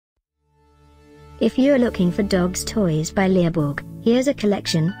If you're looking for dogs toys by Leerburg, here's a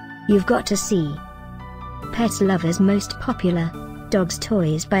collection you've got to see. Pet lovers' most popular dogs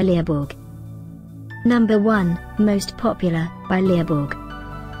toys by Leerburg. Number 1, most popular by Leerburg.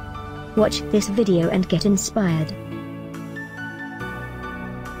 Watch this video and get inspired.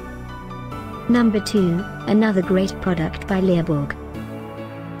 Number 2, another great product by Leerburg.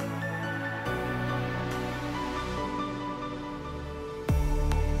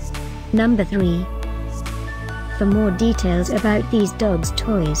 Number 3. For more details about these dogs'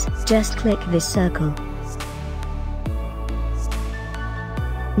 toys, just click this circle.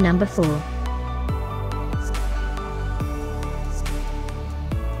 Number 4.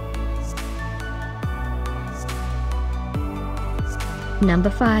 Number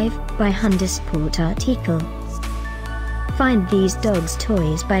 5, by HUNDESPORTARTIKEL. Find these dogs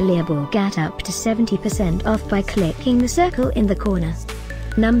toys by Leerburg at up to 70% off by clicking the circle in the corner.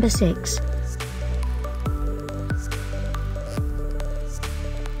 Number 6.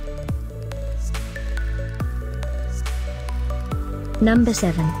 Number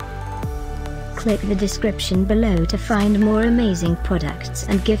 7. Click the description below to find more amazing products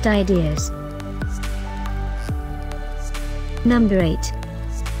and gift ideas. Number 8.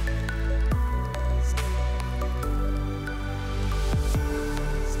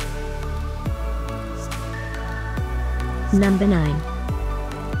 Number 9.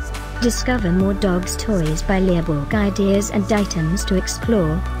 Discover more dogs toys by Leerburg ideas and items to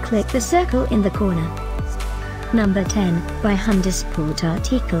explore, click the circle in the corner. Number 10, by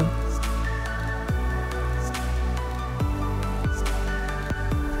HUNDESPORTARTIKEL.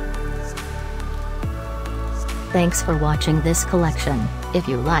 Thanks for watching this collection. If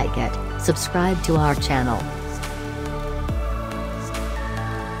you like it, subscribe to our channel.